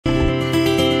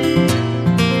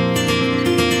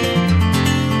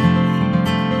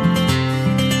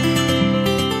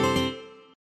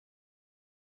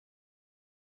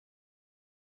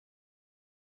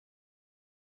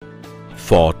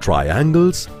for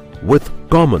triangles with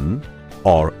common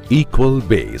or equal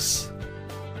base.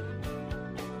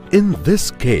 In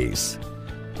this case,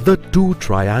 the two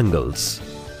triangles,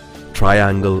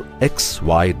 triangle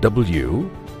XYW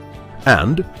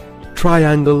and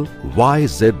triangle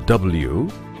YZW,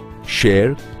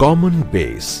 share common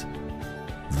base,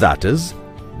 that is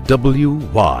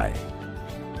WY.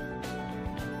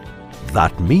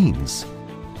 That means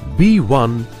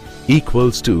B1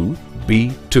 equals to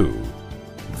B2.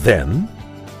 Then,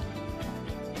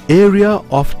 area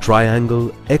of triangle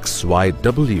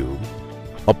XYW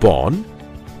upon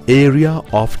area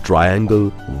of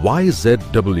triangle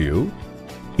YZW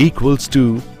equals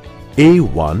to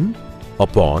A1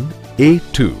 upon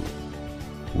A2,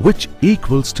 which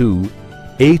equals to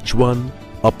H1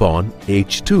 upon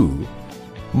H2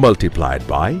 multiplied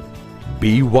by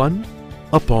B1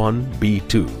 upon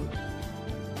B2.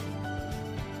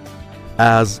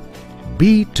 As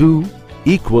B2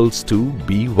 equals to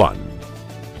B1,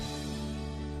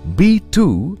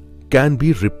 B2 can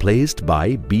be replaced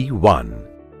by B1.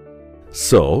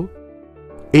 So,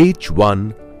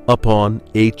 H1 upon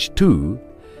H2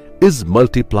 is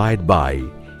multiplied by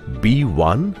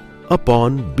B1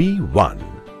 upon B1.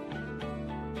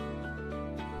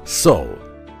 So,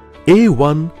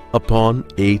 A1 upon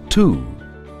A2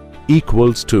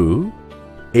 equals to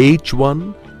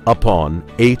H1 upon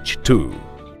H2.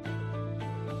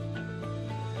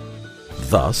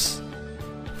 Thus,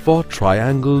 for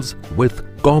triangles with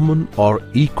common or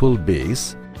equal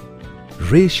base,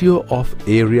 ratio of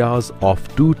areas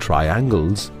of two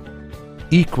triangles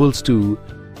equals to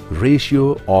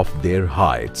ratio of their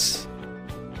heights.